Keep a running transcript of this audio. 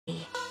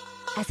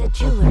as a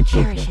jeweler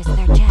cherishes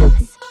their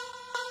gems.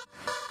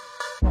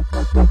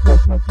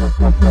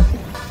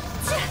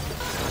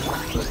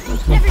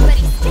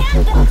 Everybody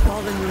stand up!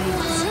 Fallen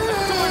leaves.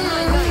 Adorn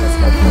my nights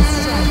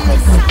decided by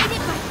destiny.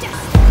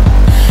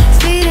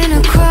 Speeding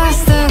across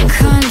the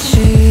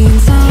country in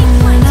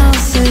someone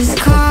else's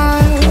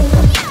car,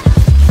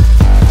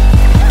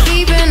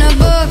 keeping a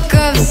book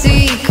of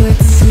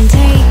secrets and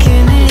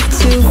taking it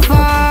too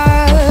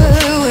far.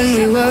 When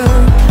we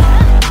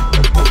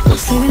were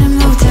sleeping in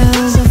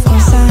motels